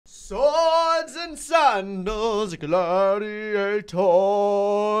and Sandals Gladiators.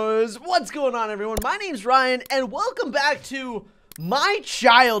 What's going on, everyone? My name's Ryan, and welcome back to my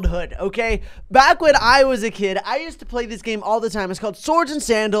childhood, okay? Back when I was a kid, I used to play this game all the time. It's called Swords and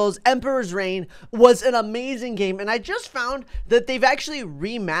Sandals. Emperor's Reign was an amazing game, and I just found that they've actually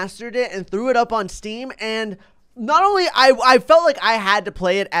remastered it and threw it up on Steam, and not only I felt like I had to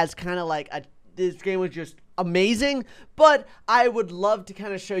play it as kind of like this game was just amazing, but I would love to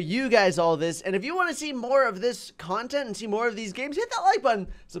kind of show you guys all this. And if you want to see more of this content and see more of these games, hit that like button,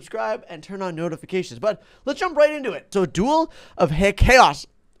 subscribe, and turn on notifications. But let's jump right into it. So Duel of Chaos.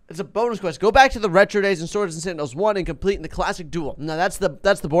 It's a bonus quest. Go back to the retro days in Swords and Sandals 1 and complete in the classic duel. No, that's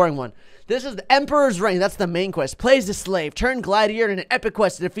the boring one. This is the Emperor's Reign. That's the main quest. Play as a slave. Turn gladiator in an epic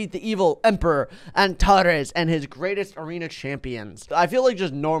quest to defeat the evil Emperor Antares and his greatest arena champions. I feel like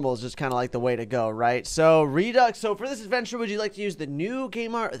just normal is just kind of like the way to go, right? So Redux. So for this adventure, would you like to use the new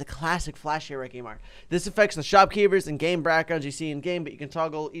game art or the classic Flash era game art? This affects the shopkeepers and game backgrounds you see in game, but you can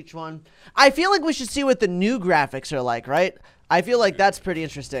toggle each one. I feel like we should see what the new graphics are like, right? I feel like that's pretty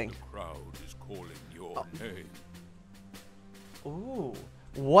interesting. The crowd is calling your name. Ooh.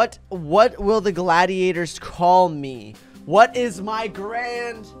 What will the gladiators call me? What is my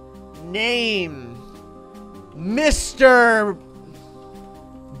grand name? Mr.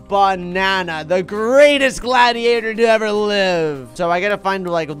 Banana, the greatest gladiator to ever live. So I gotta find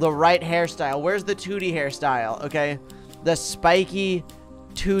like the right hairstyle. Where's the Tewtiy hairstyle? Okay, the spiky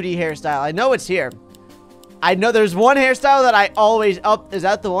Tewtiy hairstyle. I know it's here. I know there's one hairstyle that I always is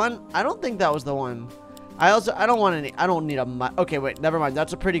that the one? I don't think that was the one. I don't need a okay, wait, never mind.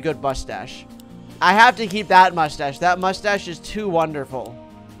 That's a pretty good mustache. I have to keep that mustache. That mustache is too wonderful.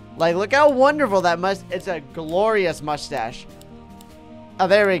 Like, look how wonderful that it's a glorious mustache. Oh,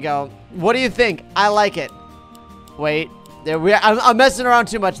 there we go. What do you think? I like it. Wait, there I'm messing around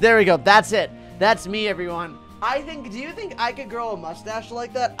too much. There we go. That's it. That's me, everyone. Do you think I could grow a mustache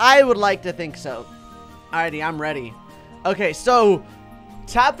like that? I would like to think so. Alrighty, I'm ready. Okay, so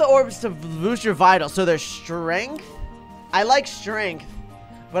tap the orbs to boost your vitals. So there's strength. I like strength,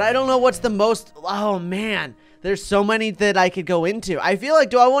 but I don't know what's the most. Oh man, there's so many that I could go into. I feel like,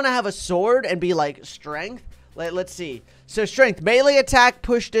 do I want to have a sword and be like strength? Let's see. So strength, melee attack,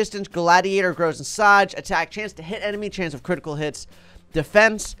 push distance, gladiator grows in size, attack, chance to hit enemy, chance of critical hits,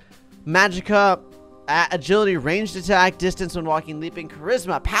 defense, magicka, agility, ranged attack, distance when walking, leaping,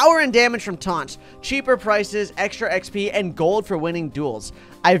 charisma, power and damage from taunts, cheaper prices, extra XP, and gold for winning duels.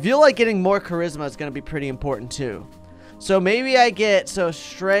 I feel like getting more charisma is going to be pretty important too. So maybe I get, so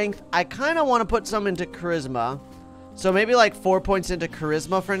strength, I kind of want to put some into charisma. So maybe like 4 points into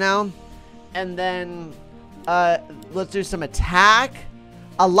charisma for now. And then let's do some attack.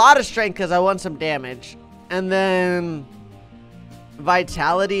 A lot of strength because I want some damage. And then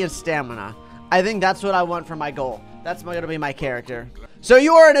vitality and stamina. I think that's what I want for my goal. That's going to be my character. So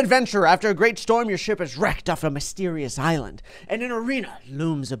you are an adventurer. After a great storm, your ship is wrecked off a mysterious island, and an arena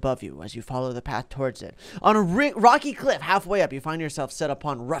looms above you as you follow the path towards it. On a rocky cliff halfway up, you find yourself set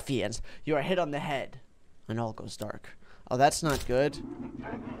upon ruffians. You are hit on the head, and all goes dark. Oh, that's not good.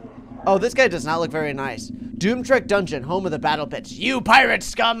 Oh, this guy does not look very nice. Doomtrek Dungeon, home of the battle pits. You pirate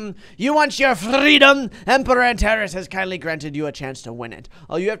scum! You want your freedom? Emperor Antares has kindly granted you a chance to win it.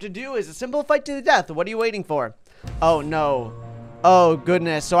 All you have to do is a simple fight to the death. What are you waiting for? Oh, no. Oh,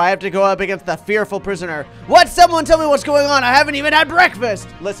 goodness. So I have to go up against the fearful prisoner. What? Someone tell me what's going on. I haven't even had breakfast.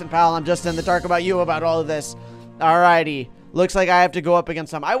 Listen, pal, I'm just in the dark about you about all of this. Alrighty. Looks like I have to go up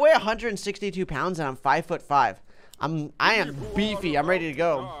against some. I weigh 162 pounds and I'm 5'5". I am beefy. I'm ready to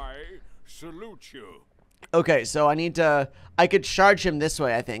go. I salute you. Okay, so I could charge him this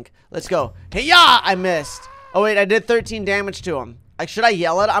way, I think. Let's go. Hey-ya! I missed. Oh, wait, I did 13 damage to him. Like, should I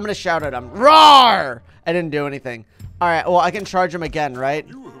yell at him? I'm going to shout at him. Roar! I didn't do anything. All right, well, I can charge him again, right?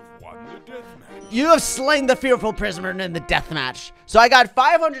 You have won the deathmatch. You have slain the fearful prisoner in the deathmatch. So I got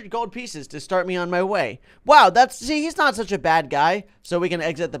 500 gold pieces to start me on my way. Wow, see, he's not such a bad guy. So we can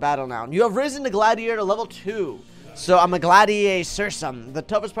exit the battle now. You have risen to gladiator to level 2. So I'm a gladiator sursum. The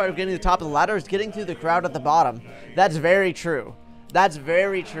toughest part of getting to the top of the ladder is getting through the crowd at the bottom. That's very true. That's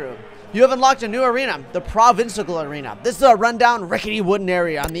very true. You have unlocked a new arena, the Provincial Arena. This is a rundown, rickety wooden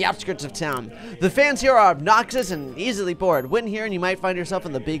area on the outskirts of town. The fans here are obnoxious and easily bored. Win here and you might find yourself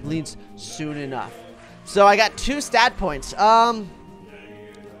in the big leagues soon enough. So I got 2 stat points.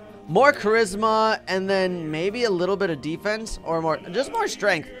 More charisma and then maybe a little bit of defense or just more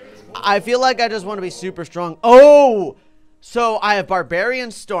strength. I feel like I just want to be super strong. Oh! So I have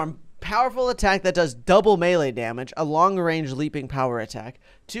Barbarian Storm. Powerful attack that does double melee damage. A long-range leaping power attack.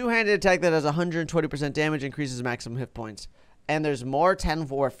 Two-handed attack that does 120% damage, increases maximum hit points. And there's more 10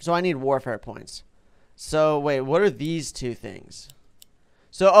 warfare. So I need warfare points. So wait, what are these two things?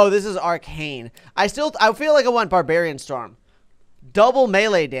 So, oh, this is arcane. I feel like I want Barbarian Storm. Double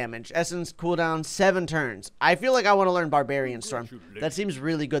melee damage. Essence cooldown 7 turns. I feel like I want to learn Barbarian Storm. That seems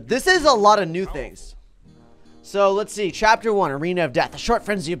really good. This is a lot of new things. So let's see. Chapter 1, Arena of Death. A short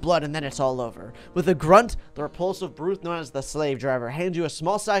frenzy of blood and then it's all over. With a grunt, the repulsive brute known as the slave driver hands you a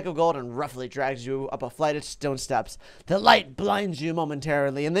small sack of gold and roughly drags you up a flight of stone steps. The light blinds you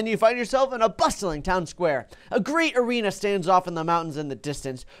momentarily and then you find yourself in a bustling town square. A great arena stands off in the mountains in the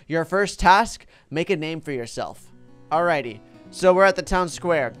distance. Your first task, make a name for yourself. Alrighty. So we're at the town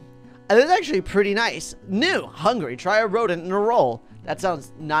square. And this is actually pretty nice. New, hungry, try a rodent in a roll. That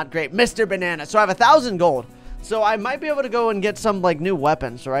sounds not great. Mr. Banana. So I have 1,000 gold. So I might be able to go and get some like new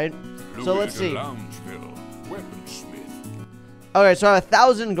weapons, right? So let's see. Okay, so I have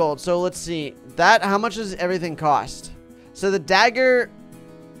 1,000 gold. So let's see. That, how much does everything cost? So the dagger.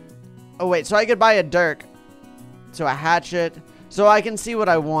 Oh wait, so I could buy a dirk. So a hatchet. So I can see what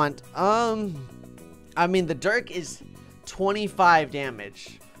I want. I mean the dirk is 25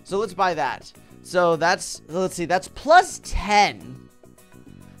 damage. So let's buy that. So that's, let's see, that's plus 10.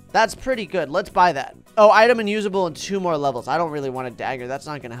 That's pretty good. Let's buy that. Oh, item unusable in 2 more levels. I don't really want a dagger. That's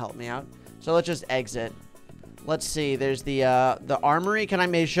not going to help me out. So let's just exit. Let's see. There's the armory.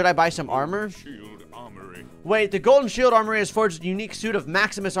 Should I buy some armor? Shield armory. Wait, the golden shield armory has forged a unique suit of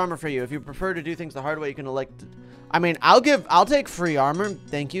Maximus armor for you. If you prefer to do things the hard way, you can elect. I mean, I'll take free armor.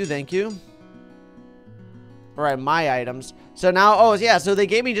 Thank you. Thank you. All right, my items. So now, oh yeah, so they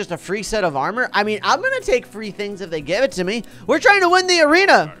gave me just a free set of armor. I mean, I'm going to take free things if they give it to me. We're trying to win the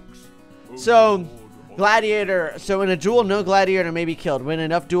arena. So, gladiator. So in a duel, no gladiator may be killed. Win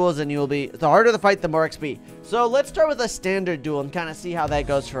enough duels and you will be, the harder the fight, the more XP. So let's start with a standard duel and kind of see how that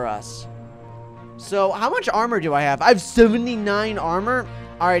goes for us. So how much armor do I have? I have 79 armor.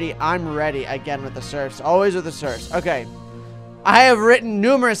 Alrighty, I'm ready again with the serfs. Always with the serfs. Okay. I have written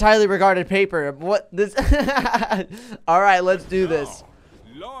numerous highly regarded paper. What this? All right, let's do this.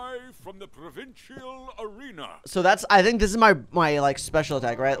 Live from the provincial arena. So that's, I think this is my like special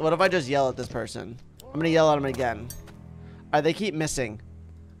attack, right? What if I just yell at this person? I'm gonna yell at him again. All right, they keep missing.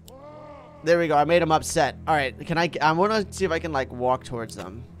 There we go. I made him upset. All right, I want to see if I can like walk towards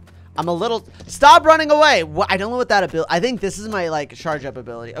them. I'm a little. Stop running away. What? I don't know what that ability. I think this is my like charge up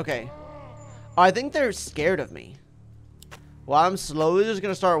ability. Okay. Oh, I think they're scared of me. Well, I'm slowly just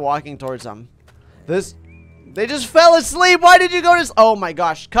gonna start walking towards them. They just fell asleep. Why did you go to? Oh my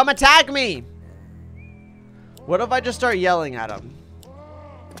gosh! Come attack me. What if I just start yelling at them?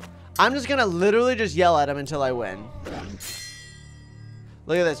 I'm just gonna literally just yell at them until I win.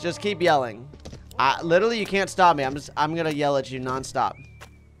 Look at this. Just keep yelling. Literally, you can't stop me. I'm gonna yell at you nonstop.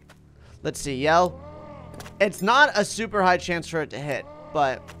 Let's see. Yell. It's not a super high chance for it to hit,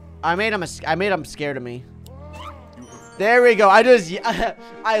 but I made him scared of me. There we go.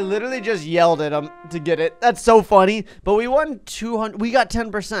 I literally just yelled at him to get it. That's so funny. But we won 200. We got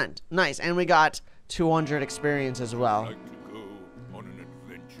 10%. Nice. And we got 200 experience as well. Like to go on an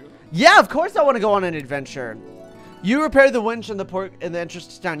adventure? Yeah, of course I want to go on an adventure. You repair the winch in the entrance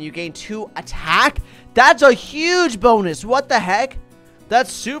to town. You gain 2 attack. That's a huge bonus. What the heck?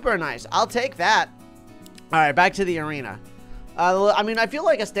 That's super nice. I'll take that. All right, back to the arena. I mean, I feel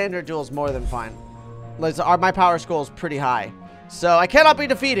like a standard duel is more than fine. My power score is pretty high. So I cannot be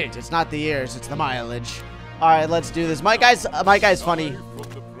defeated. It's not the years, it's the mileage. All right, let's do this. My guy's funny.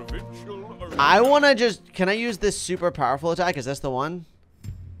 I want to just, can I use this super powerful attack? Is this the one?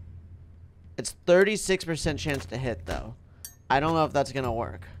 It's 36% chance to hit though. I don't know if that's going to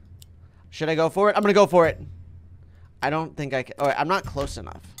work. Should I go for it? I'm going to go for it. I don't think I can. Oh, I'm not close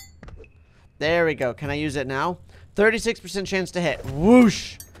enough. There we go. Can I use it now? 36% chance to hit.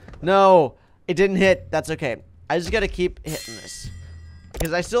 Whoosh. No. It didn't hit. That's okay. I just gotta keep hitting this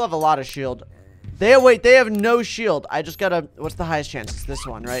because I still have a lot of shield. They have no shield. I just gotta. What's the highest chance? It's this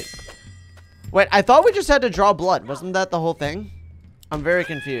one, right? Wait, I thought we just had to draw blood. Wasn't that the whole thing? I'm very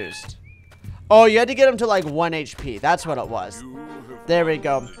confused. Oh, you had to get him to like 1 HP. That's what it was. There we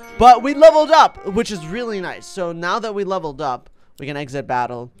go. But we leveled up, which is really nice. So now that we leveled up, we can exit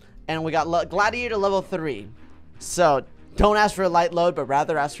battle, and we got Gladiator level 3. So don't ask for a light load, but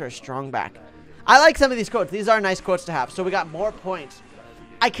rather ask for a strong back. I like some of these quotes. These are nice quotes to have. So we got more points.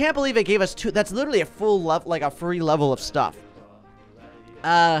 I can't believe it gave us 2. That's literally a full level, like a free level of stuff.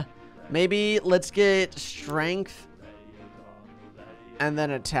 Maybe let's get strength and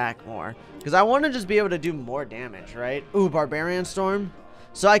then attack more. Because I want to just be able to do more damage, right? Ooh, Barbarian Storm.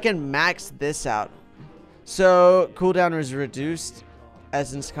 So I can max this out. So cooldown is reduced.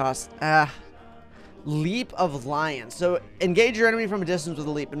 Essence cost. Leap of Lion. So engage your enemy from a distance with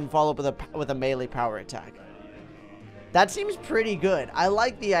a leap and follow up with a melee power attack. That seems pretty good. I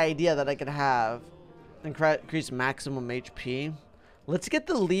like the idea that I could have increase maximum HP. Let's get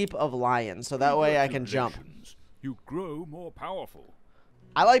the Leap of Lion so that way I can jump. You grow more powerful.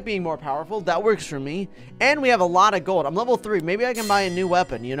 I like being more powerful. That works for me. And we have a lot of gold. I'm level 3. Maybe I can buy a new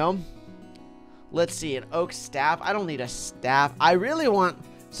weapon, you know? Let's see. An oak staff. I don't need a staff. I really want...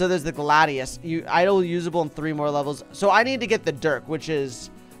 So there's the Gladius. Idle usable in 3 more levels. So I need to get the Dirk, which is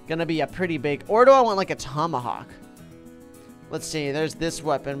going to be a pretty big... Or do I want like a Tomahawk? Let's see. There's this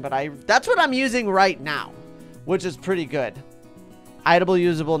weapon, but that's what I'm using right now, which is pretty good. Idle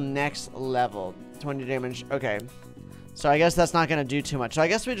usable next level. 20 damage. Okay. So I guess that's not going to do too much. So I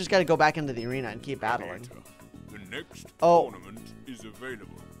guess we just got to go back into the arena and keep battling. The next tournament is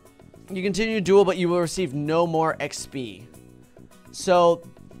available. You continue to duel, but you will receive no more XP. So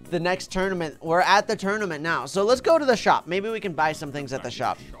the next tournament, we're at the tournament now. So let's go to the shop. Maybe we can buy some things at the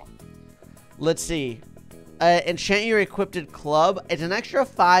shop. Let's see. Enchant your equipped club. It's an extra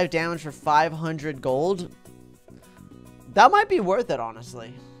 5 damage for 500 gold. That might be worth it,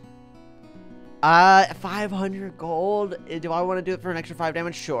 honestly. 500 gold. Do I want to do it for an extra 5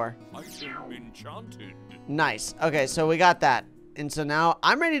 damage? Sure. Item enchanted. Nice. Okay, so we got that. And so now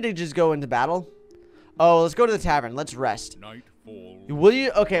I'm ready to just go into battle. Oh, let's go to the tavern. Let's rest. Nightfall. Will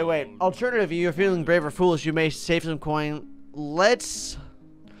you? Okay, wait. Alternative, you're feeling brave or foolish. You may save some coin. Let's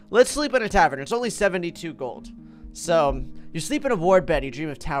sleep in a tavern. It's only 72 gold. So you sleep in a ward bed. You dream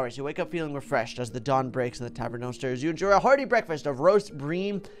of towers. You wake up feeling refreshed as the dawn breaks and the tavern downstairs. You enjoy a hearty breakfast of roast,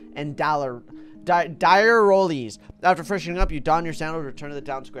 bream, and dire rollies. After freshening up, you don your sandals, return to the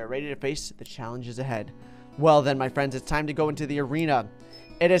town square, ready to face the challenges ahead. Well then, my friends, it's time to go into the arena.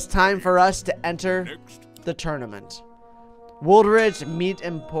 It is time for us to enter the tournament. Woolridge Meat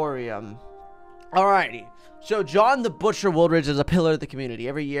Emporium. Alrighty. So John the Butcher Woolridge is a pillar of the community.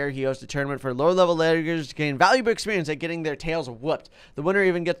 Every year he hosts a tournament for lower-level laggers to gain valuable experience at getting their tails whooped. The winner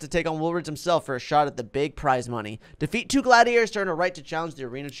even gets to take on Woolridge himself for a shot at the big prize money. Defeat 2 gladiators to earn a right to challenge the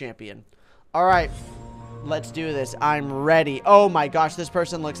arena champion. Alright. Let's do this. I'm ready. Oh my gosh, this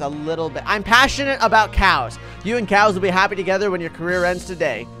person looks a little bit... I'm passionate about cows. You and cows will be happy together when your career ends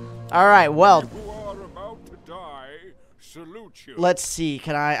today. Alright, well... Who are about to die, salute you. Let's see.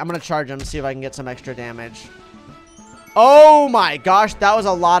 I'm going to charge him to see if I can get some extra damage. Oh my gosh, that was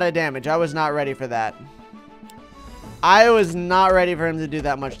a lot of damage. I was not ready for that. I was not ready for him to do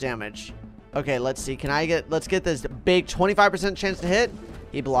that much damage. Okay, let's see. Let's get this big 25% chance to hit.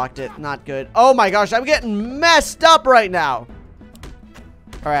 He blocked it. Not good. Oh my gosh, I'm getting messed up right now.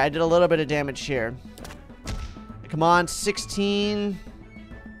 All right, I did a little bit of damage here. Come on, 16.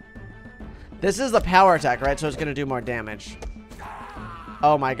 This is the power attack, right? So it's going to do more damage.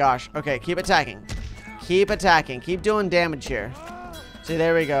 Oh my gosh. Okay, keep attacking. Keep attacking. Keep doing damage here. See,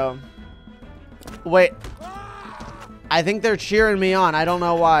 there we go. Wait. I think they're cheering me on. I don't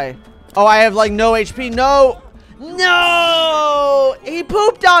know why. Oh, I have like no HP. No. No! He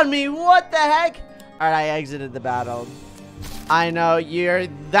pooped on me. What the heck? All right, I exited the battle. I know.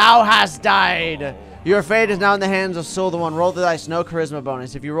 Thou hast died. Your fate is now in the hands of Soul the One. Roll the dice. No charisma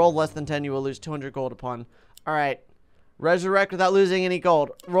bonus. If you roll less than 10, you will lose 200 gold upon. All right. Resurrect without losing any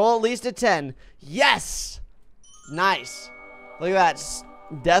gold. Roll at least a 10. Yes! Nice. Look at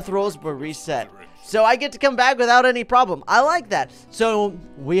that. Death rolls but reset. So I get to come back without any problem. I like that. So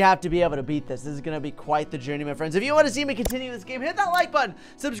we have to be able to beat this. This is going to be quite the journey, my friends. If you want to see me continue this game, hit that like button,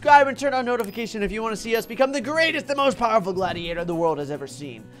 subscribe, and turn on notification if you want to see us become the greatest and most powerful gladiator the world has ever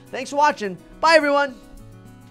seen. Thanks for watching. Bye, everyone.